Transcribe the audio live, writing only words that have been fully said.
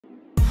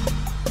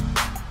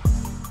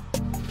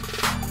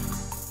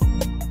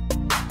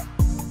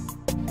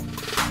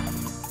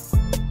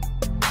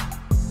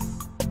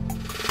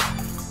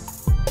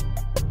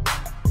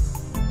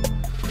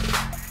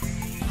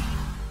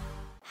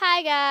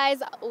Hi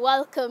guys,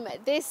 welcome.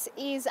 This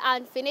is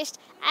Unfinished.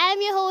 I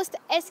am your host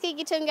SK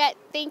Gitunga.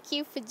 Thank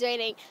you for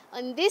joining.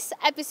 On this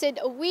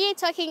episode, we are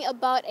talking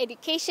about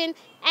education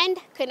and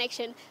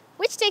connection,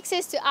 which takes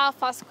us to our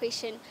first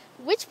question.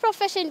 Which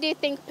profession do you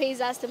think pays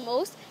us the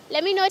most?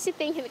 Let me know what you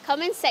think in the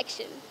comment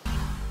section.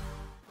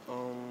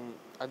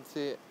 I'd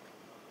say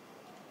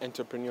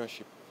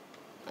entrepreneurship.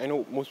 I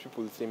know most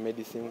people say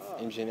medicines,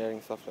 engineering,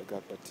 stuff like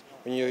that, but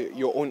when you're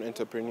your own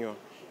entrepreneur,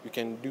 you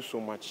can do so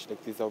much.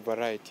 Like there's a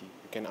variety.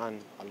 You can earn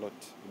a lot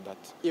with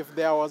that. If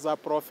there was a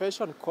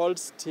profession called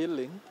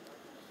stealing,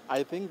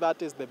 I think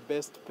that is the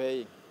best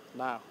paying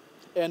now.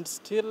 And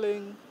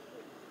stealing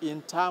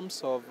in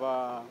terms of,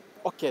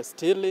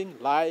 stealing,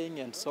 lying,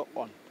 and so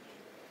on.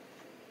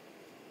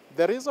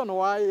 The reason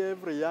why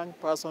every young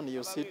person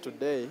you see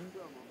today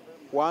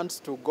wants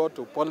to go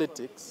to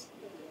politics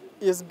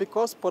is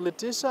because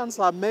politicians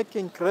are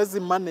making crazy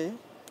money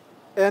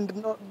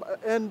and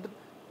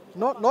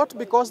not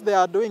because they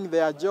are doing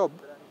their job,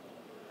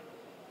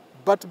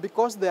 but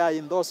because they are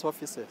in those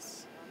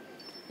offices.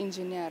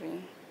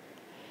 Engineering.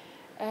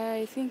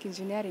 I think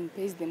engineering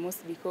pays the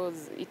most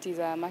because it is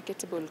a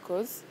marketable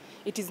course.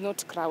 It is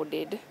not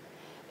crowded,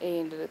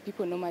 and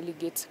people normally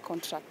get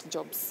contract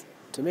jobs.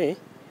 To me,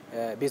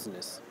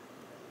 business.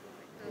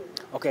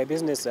 Okay,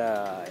 business.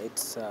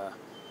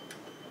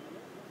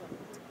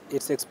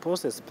 It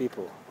exposes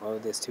people or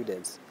the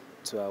students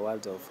to a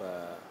world of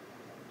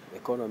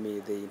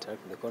economy. They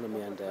interact with the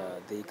economy, and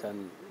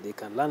they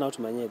can learn how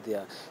to manage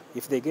their.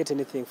 If they get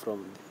anything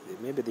from,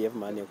 maybe they have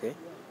money. Okay,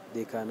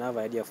 they can have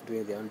idea of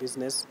doing their own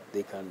business.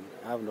 They can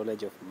have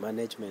knowledge of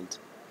management.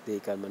 They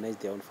can manage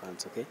their own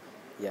funds. Okay,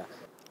 yeah.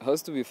 It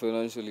has to be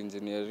financial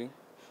engineering,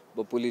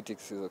 but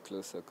politics is a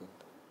close second.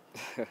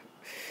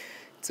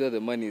 It's where the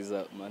money is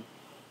at, man.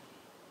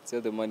 It's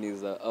where the money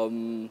is at.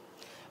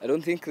 I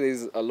don't think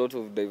there's a lot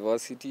of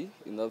diversity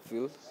in that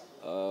field,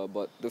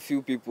 but the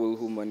few people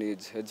who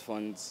manage hedge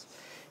funds,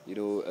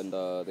 and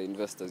the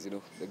investors,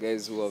 the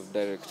guys who have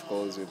direct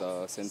calls with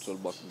a central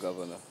bank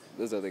governor,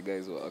 those are the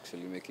guys who are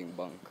actually making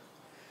bank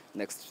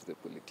next to the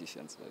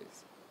politicians,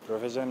 guys.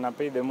 Profession I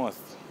pay the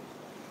most.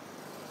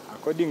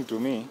 According to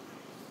me,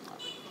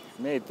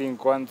 I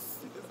think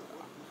once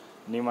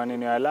ni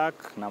maneno ya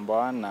luck, number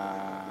one,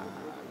 na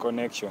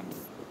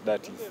connections,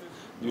 that is.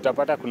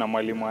 Utapata kuna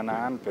mwalimu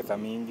ana pesa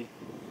mingi.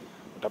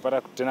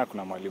 Utapata tena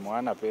kuna mwalimu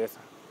ana pesa.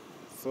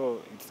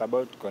 So it's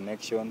about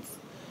connections.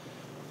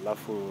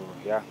 Alafu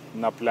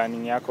na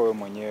planning yako wewe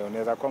mwenyewe.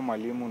 Unaweza kuwa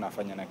mwalimu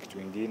unafanya na kitu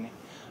kingine,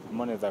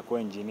 ama unaweza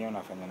kuwa engineer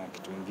unafanya na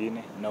kitu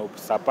kingine, na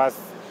usurpass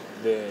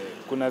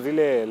kuna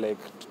zile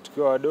like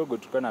tukiwa wadogo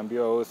tulikuwa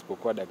naambiwa wewe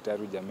usipokuwa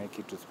daktari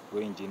hujamake it,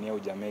 usipokuwa engineer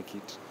hujamake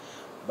it.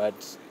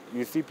 But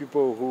you see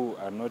people who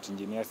are not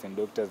engineers and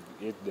doctors,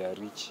 yet they are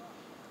rich.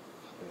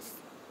 Yes.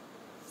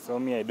 So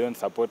me, I don't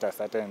support a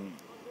certain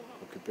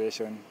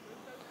occupation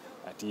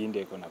ati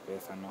ndio iko na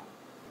pesa, no.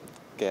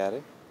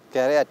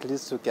 KRA at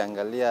least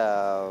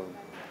ukiangalia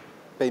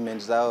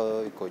payment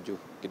zao iko juu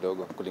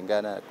kidogo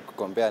kulingana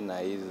kukompea na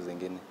hizi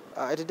zingine.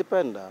 It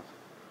depends.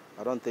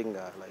 I don't think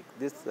like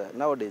this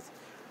nowadays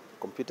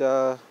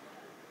computer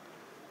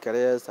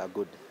careers are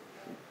good.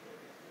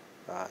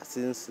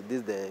 Since this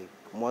is the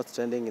most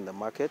trending in the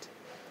market,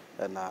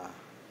 and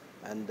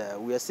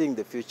we are seeing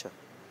the future.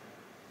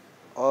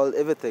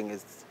 Everything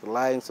is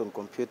relying on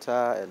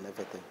computer and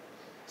everything.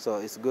 So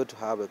it's good to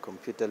have a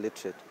computer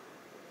literate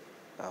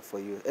for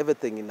you.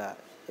 Everything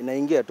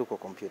inaingia tu kwa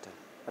computer.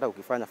 Hata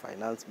ukifanya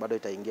finance bado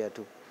itaingia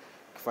tu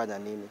ukifanya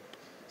nini.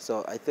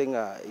 So I think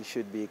it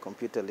should be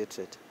computer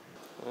literate.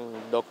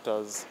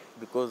 Doctors,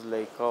 because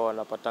like how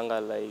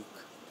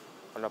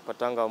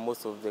wanapatanga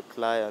most of the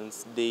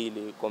clients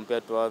daily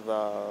compared to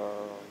other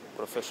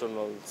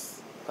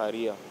professionals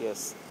career.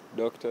 Yes.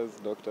 Doctors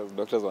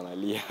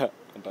wanalia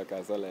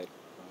nataka salary.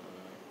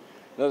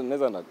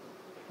 Naweza na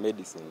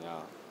medicine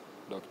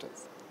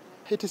doctors.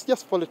 It is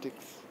just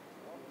politics.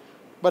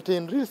 But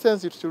in real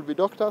sense, it should be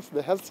doctors,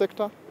 the health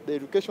sector, the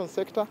education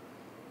sector,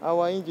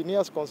 our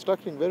engineers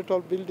constructing very tall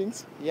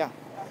buildings. Yeah.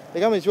 The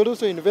government should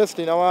also invest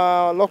in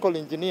our local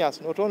engineers,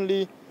 not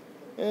only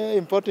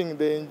importing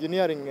the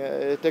engineering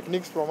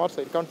techniques from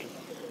outside country.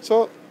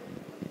 So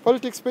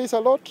politics pays a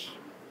lot,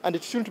 and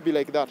it shouldn't be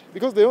like that,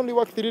 because they only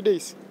work 3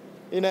 days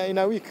in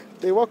a week.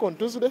 They work on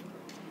Tuesday,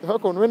 they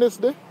work on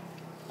Wednesday,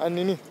 and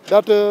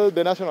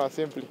the National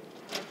Assembly.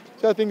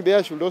 So I think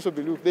there should also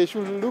be looked. They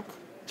should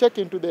check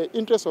into the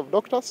interests of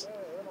doctors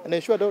and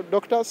ensure that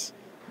doctors,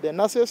 the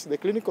nurses, the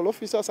clinical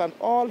officers, and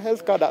all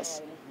health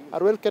cadres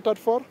are well catered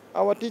for.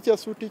 Our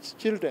teachers who teach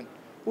children,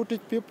 who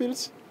teach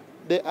pupils,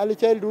 the early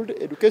childhood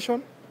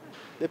education,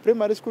 the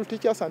primary school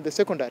teachers, and the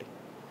secondary.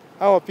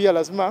 Our pia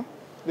lazima,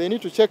 they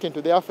need to check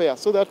into their affairs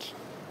so that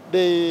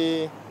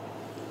they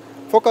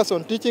focus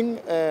on teaching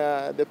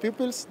the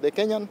pupils, the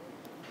Kenyan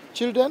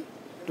children,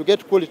 to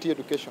get quality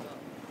education.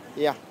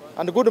 Yeah,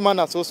 and good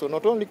manners also,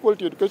 not only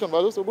quality education,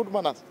 but also good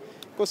manners.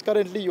 Because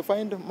currently you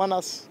find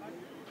manners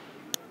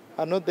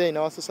are not there in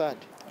our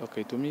society.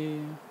 Okay, to me,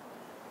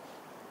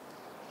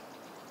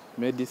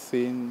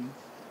 medicine,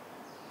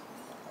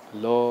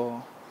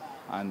 law,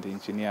 and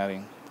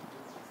engineering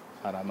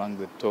are among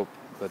the top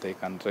that I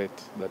can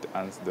rate that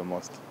earns the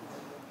most.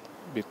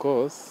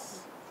 Because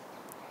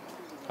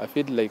I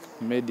feel like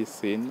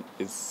medicine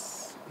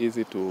is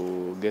easy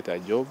to get a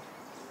job.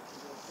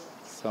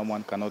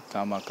 Someone cannot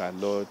tarmac a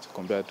lot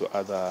compared to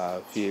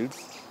other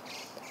fields.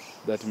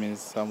 That means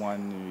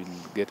someone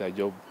will get a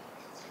job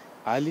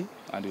early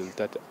and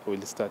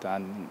will start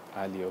earning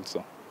early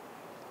also.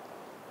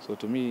 So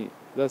to me,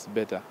 that's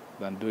better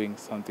than doing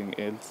something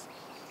else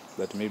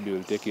that maybe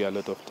will take you a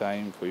lot of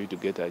time for you to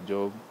get a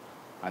job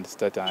and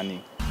start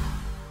earning.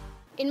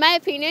 In my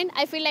opinion,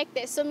 I feel like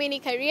there's so many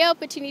career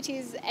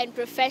opportunities and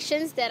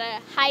professions that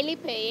are highly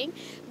paying,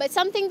 but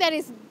something that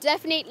is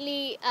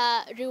definitely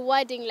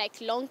rewarding, like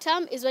long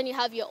term, is when you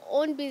have your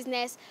own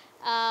business.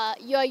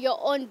 You're your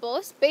own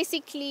boss,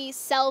 basically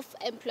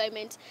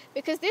self-employment,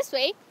 because this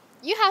way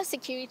you have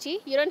security,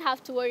 you don't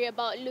have to worry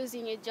about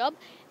losing your job,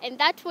 and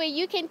that way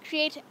you can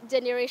create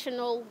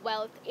generational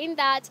wealth. In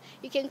that,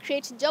 you can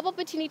create job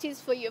opportunities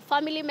for your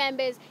family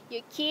members,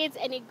 your kids,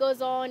 and it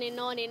goes on and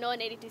on and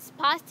on, and it is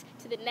passed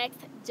to the next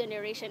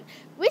generation.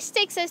 Which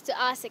takes us to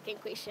our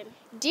second question.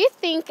 Do you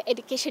think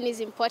education is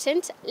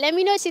important? Let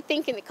me know what you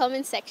think in the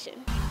comment section.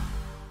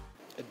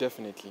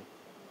 Definitely.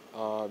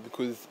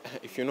 Because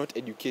if you're not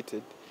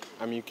educated,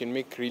 you can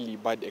make really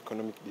bad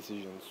economic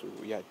decisions. So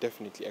yeah,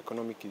 definitely,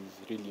 economic is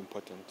really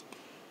important.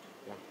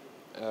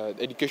 Yeah,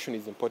 education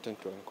is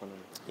important to an economy.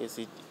 Yes,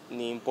 it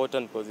is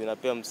important because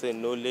inapea mse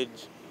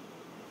knowledge,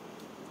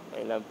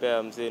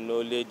 inapea mse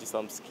knowledge,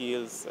 some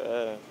skills,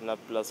 na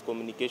plus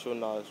communication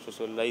na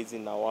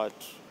socializing na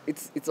watu.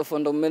 It's a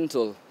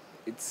fundamental,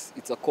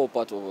 it's a core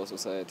part of our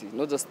society,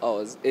 not just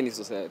ours, any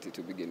society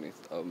to begin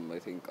with. I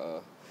think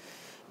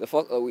the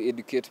fact that we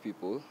educate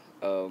people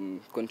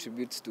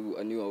contributes to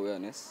a new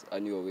awareness, a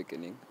new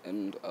awakening,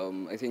 and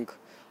I think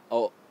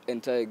our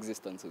entire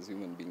existence as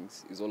human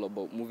beings is all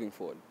about moving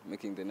forward,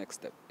 making the next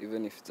step,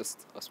 even if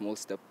just a small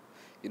step.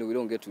 We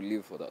don't get to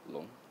live for that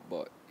long,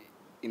 but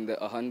in the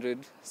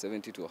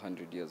 70 to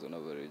 100 years on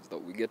average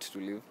that we get to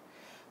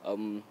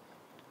live,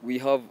 we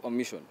have a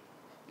mission.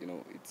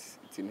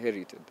 It's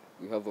inherited.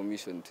 We have a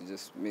mission to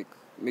just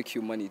make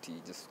humanity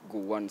just go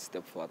one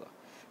step further.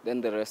 Then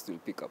the rest will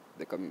pick up.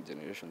 The coming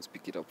generations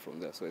pick it up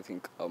from there. So I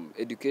think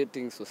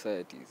educating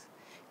societies,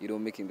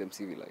 making them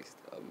civilized,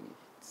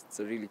 it's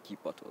a really key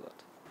part of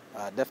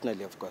that.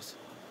 Definitely, of course.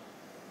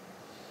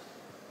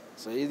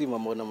 So hizi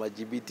mambo na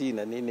GBT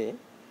na nini,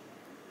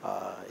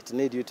 it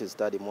need you to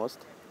study most,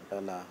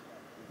 and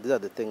these are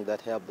the things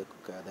that help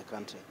the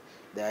country.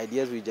 The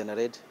ideas we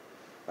generate,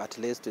 at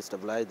least to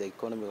stabilize the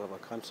economy of a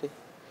country,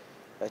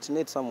 it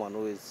needs someone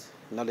who is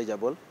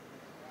knowledgeable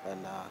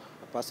and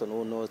a person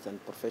who knows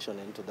and profession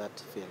into that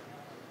field.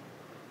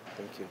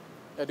 Thank you.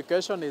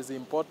 Education is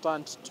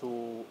important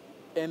to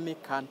any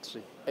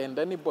country, and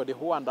anybody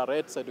who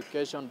underrates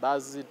education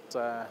does it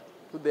to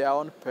their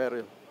own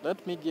peril.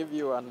 Let me give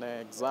you an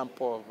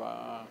example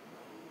of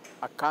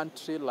a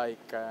country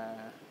like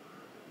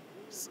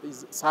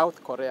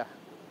South Korea,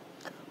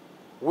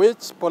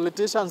 which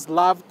politicians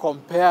love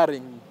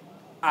comparing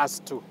us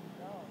to.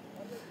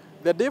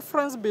 The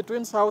difference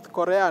between South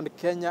Korea and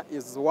Kenya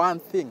is one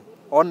thing: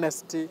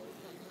 honesty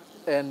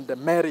and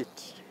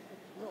merit.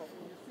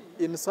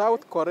 In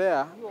South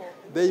Korea,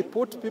 they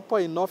put people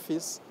in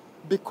office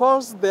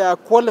because they are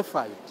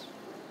qualified,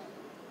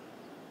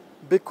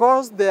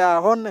 because they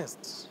are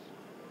honest,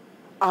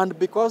 and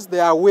because they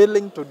are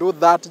willing to do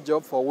that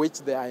job for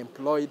which they are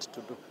employed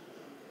to do.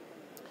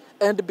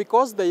 And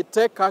because they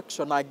take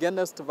action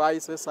against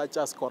vices such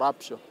as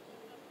corruption.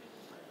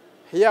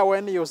 Here,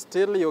 when you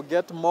steal, you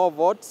get more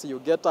votes, you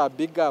get a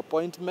bigger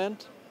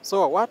appointment.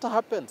 So what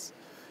happens?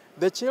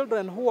 The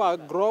children who are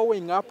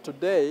growing up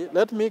today,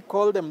 let me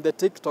call them the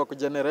TikTok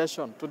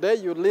generation. Today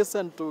you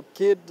listen to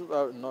kids,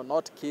 no,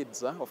 not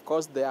kids, of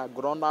course they are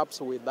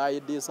grown-ups with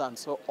IDs and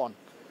so on.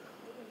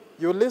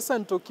 You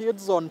listen to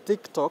kids on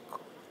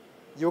TikTok,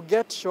 you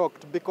get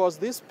shocked because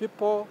these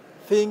people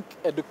think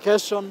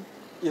education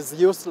is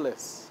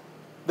useless.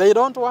 They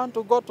don't want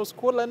to go to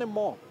school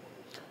anymore.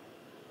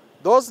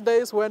 Those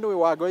days when we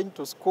were going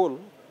to school,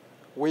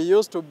 we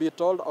used to be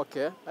told,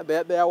 okay,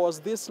 there was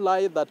this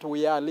lie that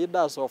we are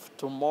leaders of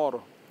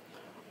tomorrow.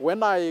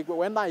 When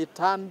I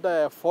turned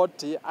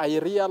 40, I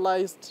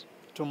realized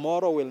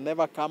tomorrow will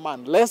never come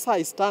unless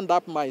I stand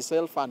up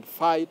myself and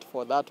fight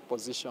for that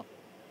position.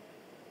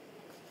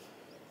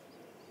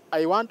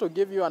 I want to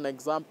give you an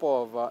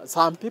example of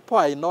some people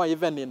I know,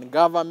 even in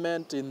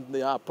government, in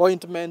the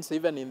appointments,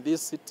 even in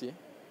this city,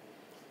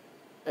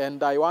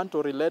 and I want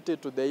to relate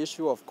it to the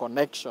issue of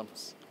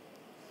connections.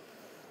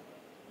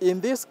 In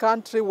this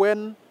country,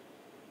 when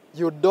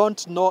you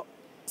don't know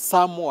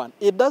someone,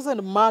 it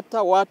doesn't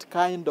matter what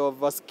kind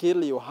of a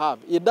skill you have.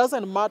 It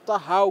doesn't matter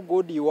how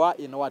good you are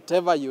in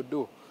whatever you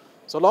do.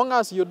 So long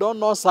as you don't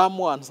know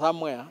someone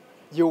somewhere,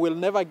 you will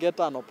never get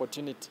an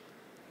opportunity.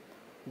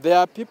 There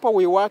are people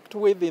we worked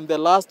with in the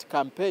last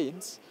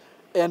campaigns,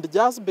 and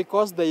just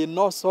because they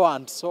know so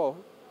and so,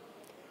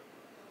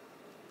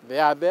 they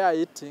are there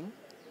eating.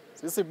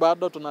 Sisi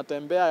bado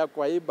tunatembea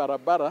kwa hii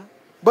barabara,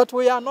 But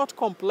we are not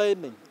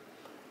complaining.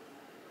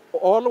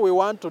 All we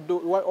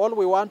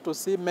want to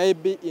see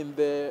maybe in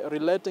the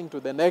relating to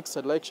the next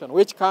election,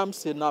 which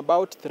comes in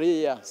about 3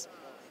 years,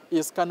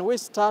 is can we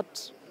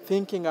start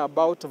thinking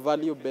about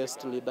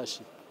value-based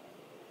leadership?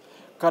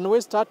 Can we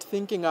start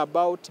thinking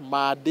about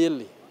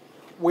maadili?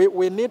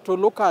 We need to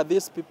look at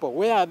these people.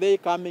 Where are they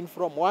coming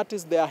from? What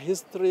is their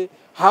history?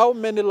 How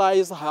many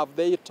lies have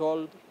they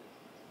told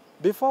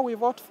before we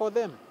vote for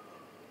them?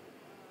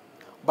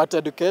 But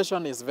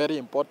education is very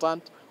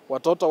important.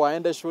 Watoto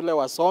waende shule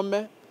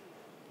wasome.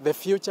 The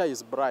future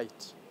is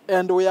bright.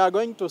 And we are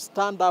going to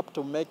stand up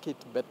to make it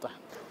better.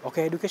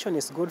 Okay, education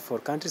is good for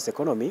country's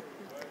economy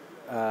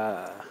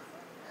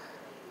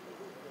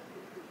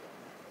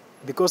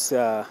because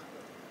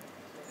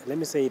let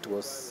me say it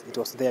was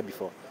there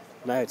before.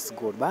 Now it's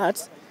good.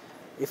 But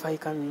if I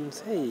can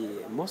say,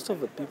 most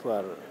of the people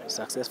are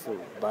successful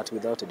but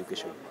without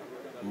education.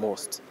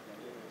 Most.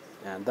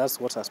 And that's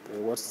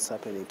what's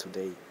happening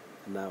today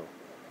now.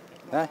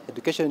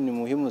 Education ni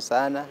muhimu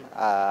sana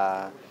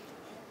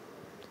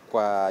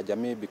kwa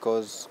jamii,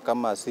 because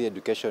kama si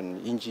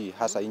education,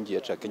 hasa inji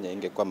yetu ya Kenya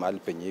ingekuwa mahali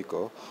penye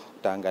iko.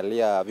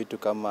 Utaangalia vitu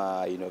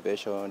kama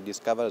innovation,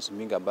 discoveries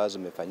mingi ambazo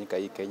zimefanyika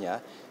hii Kenya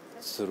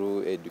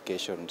through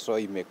education. So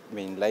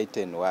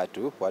enlighten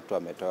watu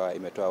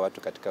imetoa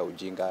watu katika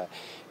ujinga,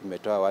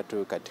 imetoa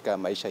watu katika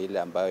maisha ile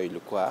ambayo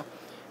ilikuwa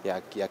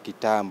ya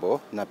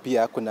kitambo, na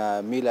pia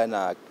kuna mila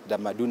na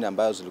tamaduni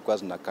ambazo zilikuwa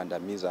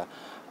zinakandamiza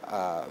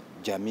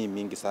jamii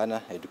mingi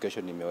sana.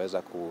 Education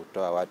imeweza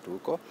kutoa watu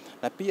huko,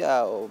 na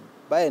pia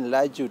by and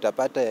large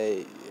utapata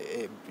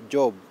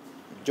job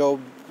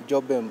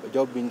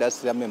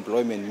industry ama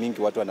employment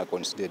mingi watu wana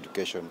consider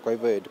education. Kwa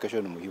hivyo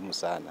education ni muhimu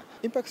sana.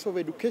 Impacts of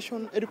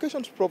education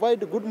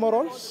provide good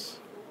morals.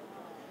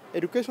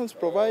 Educations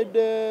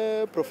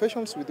provide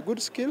professions with good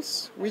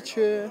skills, which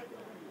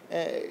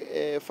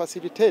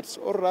facilitates,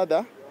 or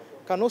rather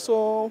can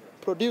also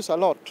produce a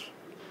lot.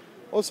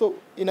 Also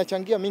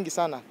inachangia mingi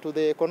sana to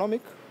the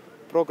economic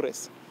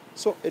progress.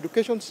 So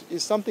education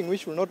is something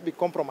which will not be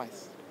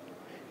compromised.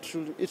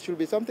 It should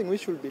be something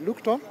which will be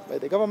looked on by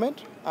the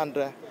government and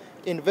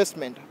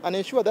investment, and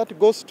ensure that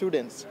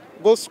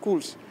those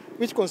schools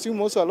which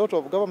consume also a lot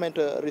of government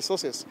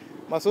resources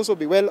must also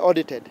be well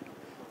audited,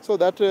 so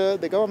that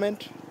the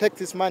government takes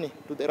this money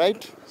to the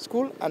right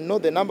school and know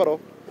the number of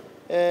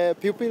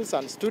pupils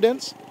and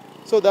students,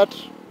 so that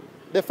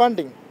the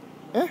funding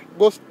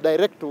goes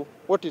direct to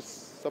what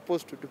it's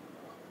supposed to do.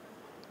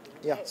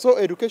 Yeah, so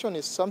education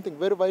is something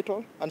very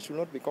vital and should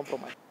not be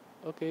compromised.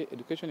 Okay,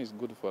 education is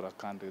good for a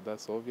country,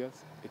 that's obvious.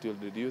 It will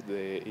reduce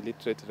the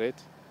illiterate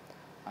rate,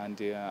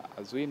 and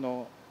as we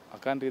know, a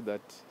country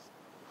that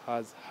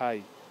has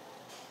high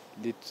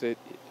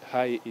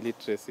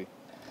illiteracy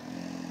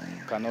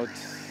cannot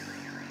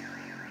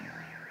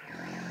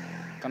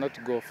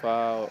go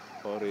far,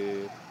 or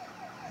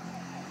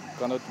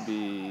cannot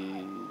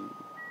be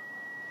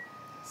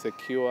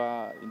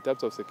secure. In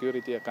terms of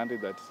security, a country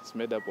that is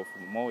made up of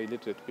more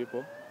illiterate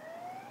people,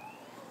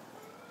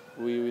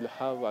 we will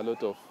have a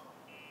lot of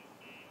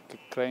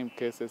crime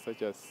cases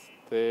such as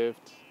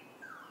theft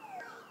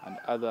and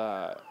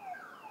other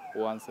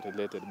ones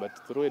related. But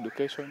through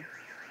education,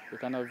 we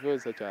can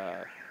avoid such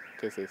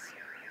cases.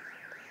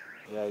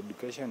 Yeah,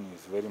 education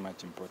is very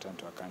much important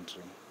to a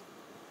country.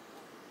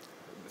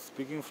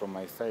 Speaking from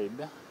my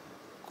side,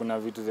 kuna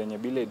vitu zenye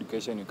bila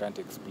education you can't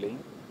explain.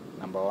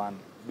 Number one,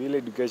 bila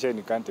education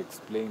you can't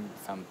explain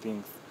some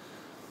things.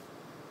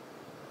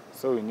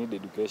 So we need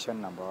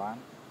education, number one.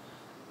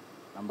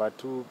 Number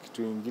two,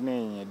 kitu ingine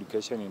yenye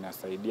education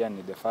inasaidia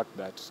ni the fact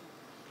that,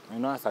 you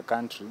know, as a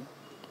country,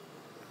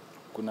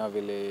 kuna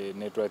vile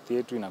net worth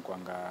yetu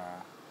inakuanga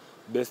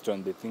based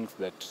on the things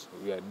that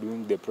we are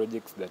doing, the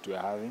projects that we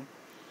are having.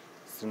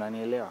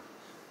 Tunanielewa.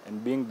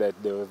 And being that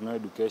there was no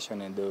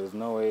education and there was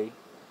no way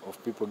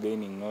of people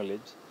gaining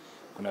knowledge,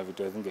 kuna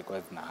vitu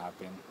hazingekuwa zina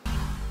happen.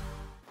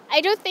 I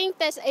do think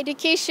that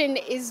education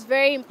is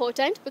very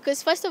important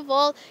because, first of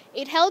all,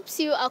 it helps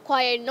you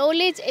acquire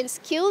knowledge and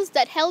skills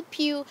that help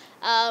you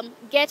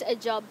get a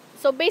job.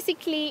 So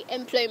basically,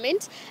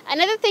 employment.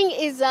 Another thing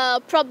is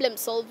problem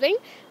solving.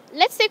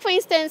 Let's take, for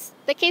instance,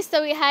 the case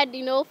that we had,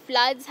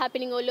 floods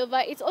happening all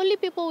over. It's only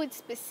people with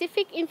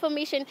specific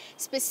information,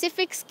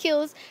 specific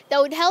skills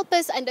that would help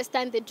us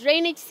understand the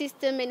drainage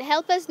system and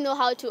help us know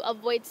how to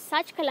avoid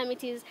such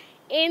calamities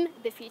in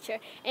the future.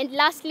 And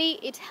lastly,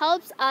 it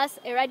helps us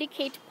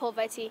eradicate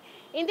poverty.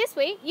 In this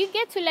way, you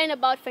get to learn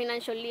about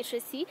financial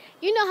literacy.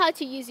 You know how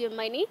to use your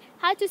money,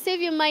 how to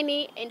save your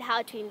money, and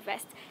how to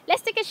invest.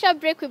 Let's take a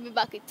short break. We'll be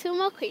back with 2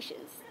 more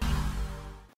questions.